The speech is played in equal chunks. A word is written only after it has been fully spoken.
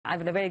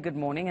Ivan, a very good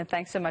morning, and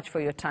thanks so much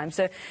for your time.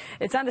 So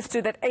it's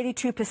understood that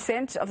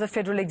 82% of the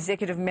federal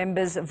executive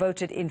members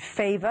voted in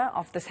favour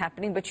of this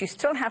happening, but you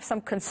still have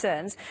some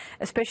concerns,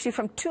 especially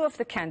from two of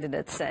the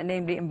candidates,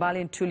 namely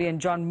Mbali Ntuli and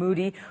John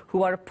Moodey,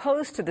 who are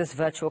opposed to this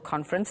virtual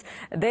conference.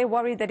 They're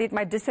worried that it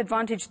might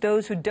disadvantage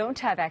those who don't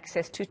have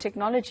access to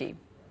technology.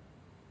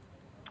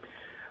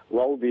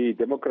 Well, the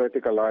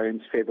Democratic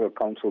Alliance Federal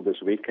Council this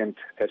weekend,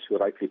 as you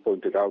rightly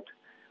pointed out,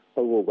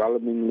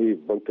 overwhelmingly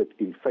voted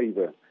in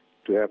favour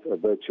to have a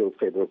virtual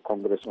Federal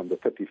Congress on the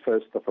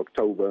 31st of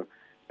October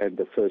and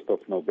the 1st of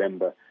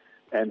November.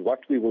 And what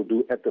we will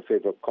do at the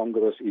Federal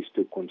Congress is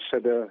to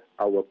consider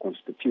our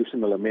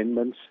constitutional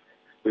amendments.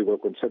 We will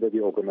consider the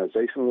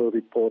organizational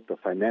report, the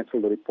financial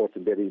report,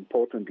 and very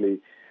importantly,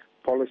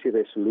 policy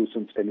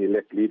resolutions and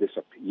elect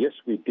leadership. Yes,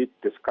 we did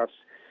discuss,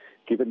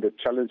 given the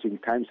challenging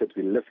times that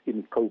we live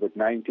in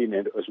COVID-19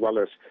 and as well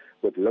as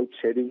with load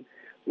shedding,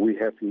 we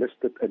have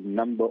listed a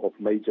number of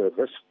major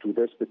risks to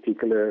this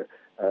particular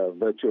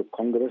virtual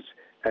Congress,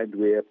 and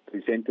we have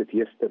presented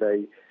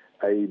yesterday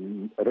a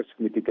risk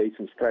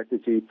mitigation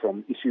strategy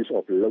from issues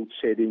of load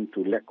shedding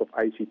to lack of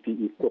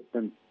ICT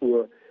equipment,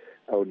 poor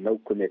or no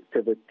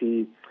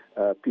connectivity,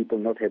 people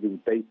not having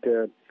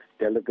data,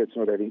 delegates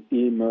not having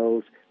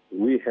emails.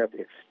 We have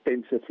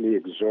extensively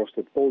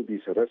exhausted all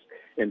these risks,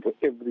 and for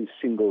every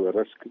single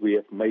risk we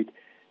have made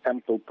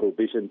ample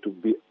provision to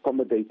be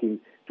accommodating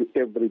to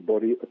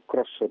everybody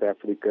across South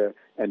Africa,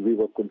 and we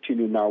will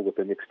continue now with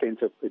an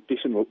extensive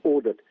additional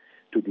audit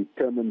to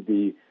determine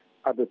the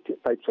other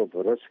types of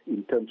risk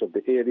in terms of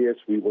the areas.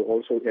 We will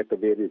also, at the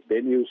various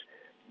venues,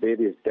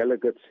 various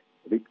delegates,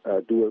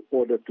 do an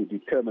audit to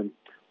determine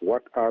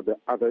what are the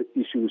other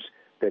issues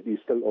that is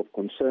still of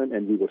concern,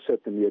 and we will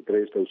certainly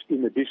address those.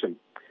 In addition,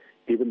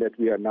 given that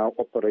we are now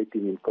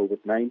operating in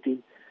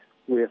COVID-19,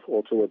 we have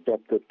also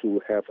adopted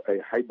to have a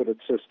hybrid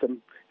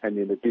system, and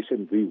in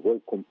addition, we will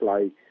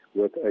comply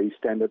with a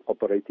standard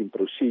operating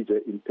procedure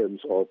in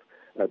terms of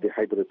the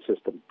hybrid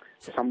system.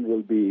 Some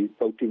will be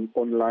voting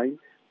online,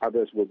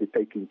 others will be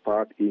taking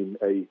part in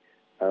a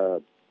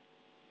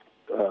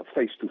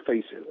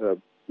face-to-face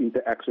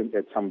interaction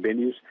at some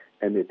venues,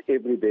 and at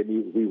every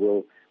venue we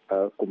will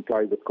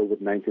comply with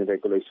COVID-19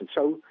 regulations.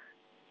 So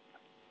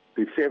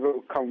the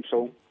Federal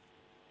Council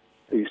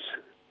is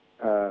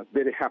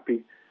very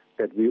happy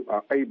that we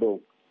are able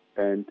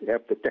and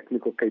have the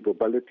technical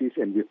capabilities,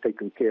 and we've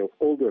taken care of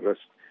all the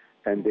risks,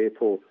 and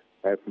therefore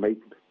have made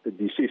the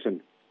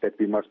decision that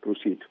we must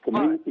proceed. For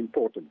me,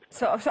 important.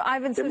 So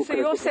Ivan, so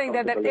you're saying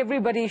that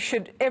everybody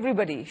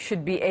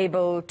should be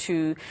able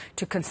to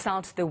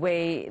consult the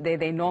way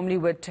they normally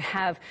would, to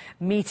have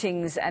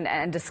meetings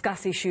and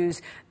discuss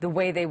issues the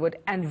way they would,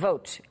 and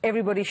vote.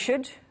 Everybody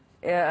should,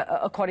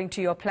 according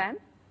to your plan?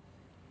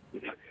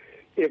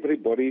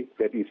 Everybody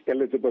that is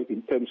eligible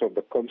in terms of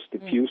the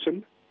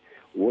Constitution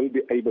will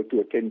be able to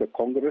attend the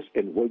Congress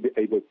and will be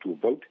able to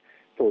vote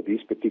for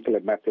these particular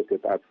matters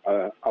that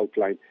I've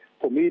outlined.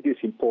 For me, it is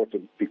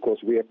important because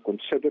we have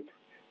considered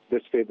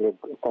this Federal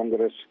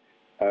Congress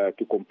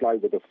to comply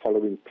with the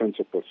following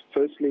principles.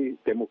 Firstly,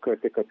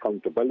 democratic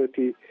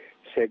accountability.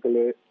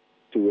 Secondly,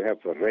 to have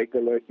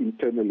regular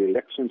internal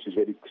elections is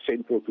very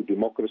central to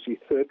democracy.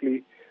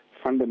 Thirdly,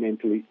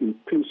 fundamentally,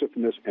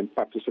 inclusiveness and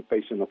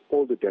participation of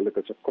all the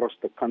delegates across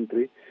the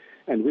country.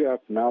 And we are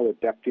now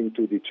adapting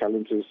to the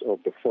challenges of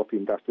the fourth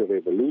industrial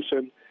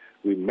revolution.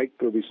 We make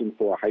provision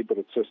for a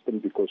hybrid system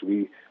because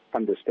we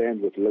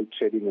understand with load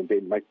shedding and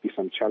there might be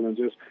some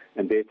challenges,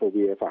 and therefore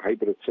we have a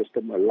hybrid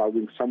system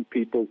allowing some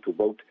people to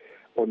vote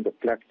on the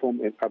platform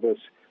and others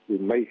we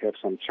may have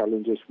some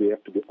challenges. We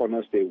have to be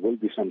honest, there will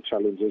be some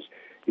challenges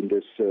in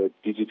this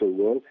digital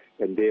world,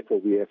 and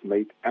therefore we have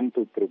made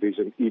ample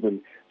provision,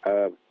 even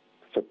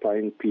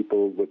supplying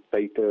people with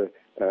data,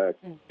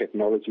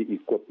 technology,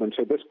 equipment.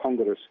 So this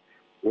Congress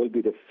will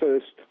be the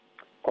first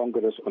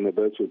Congress on a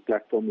virtual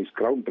platform. Is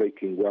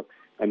groundbreaking work,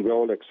 and we're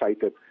all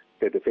excited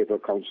that the Federal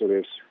Council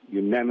has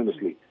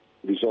unanimously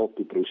resolved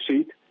to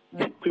proceed.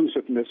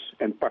 Inclusiveness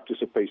and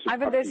participation.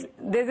 Ivan,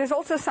 there's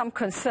also some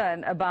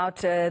concern about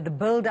the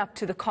build-up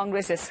to the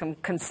Congress. There's some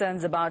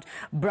concerns about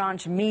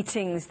branch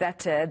meetings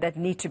that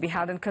need to be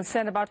held, and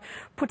concern about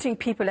putting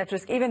people at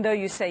risk. Even though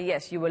you say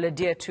yes, you will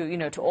adhere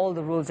to to all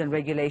the rules and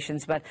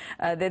regulations, but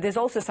there's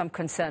also some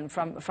concern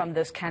from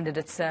those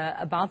candidates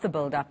about the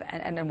build-up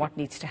and what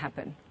needs to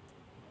happen.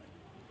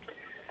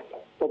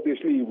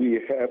 Obviously, we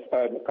have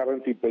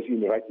currently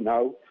busy right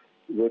now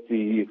with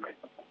the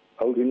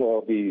holding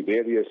of the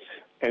various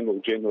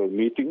annual general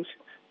meetings.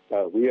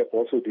 We have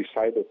also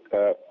decided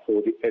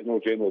for the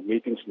annual general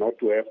meetings not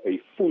to have a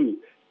full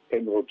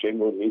annual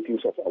general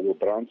meetings of our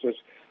branches,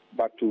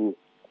 but to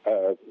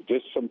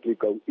just simply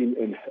go in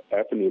and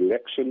have an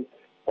election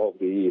of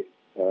the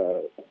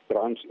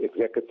branch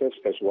executives,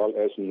 as well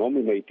as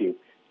nominating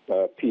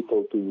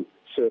people to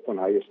serve on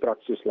higher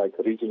structures like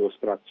regional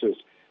structures,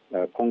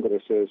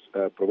 congresses,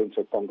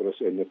 provincial congress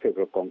and the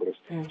Federal Congress.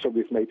 So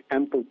we've made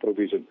ample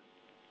provision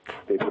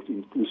there is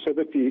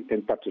inclusivity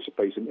and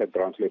participation at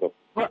branch level.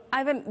 Well,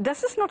 Ivan,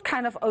 does this not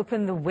kind of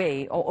open the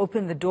way or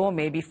open the door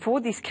maybe for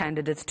these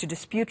candidates to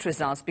dispute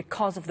results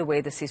because of the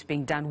way this is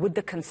being done with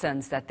the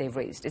concerns that they've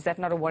raised? Is that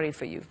not a worry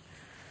for you?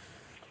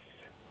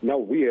 Now,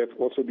 we have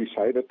also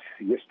decided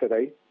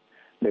yesterday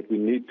that we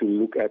need to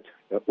look at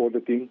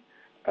auditing.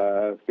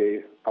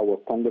 Our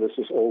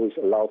congresses always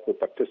allow for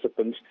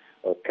participants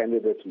or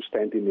candidates who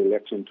stand in the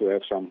election to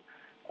have some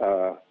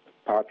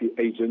party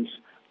agents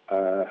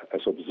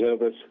as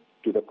observers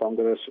to the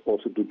Congress,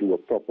 also to do a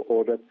proper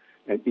audit,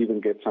 and even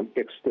get some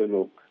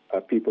external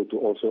people to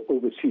also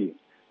oversee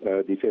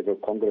the Federal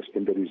Congress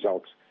in the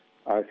results.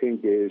 I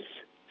think there is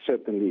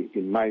certainly,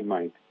 in my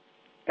mind,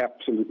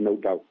 absolute no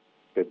doubt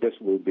that this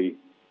will be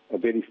a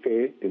very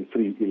fair and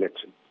free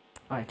election.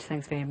 All right,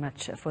 thanks very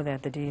much for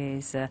that. The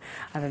DA's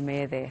Ivan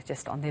Meyer there,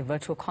 just on their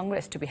virtual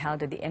Congress to be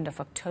held at the end of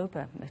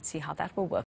October. Let's see how that will work.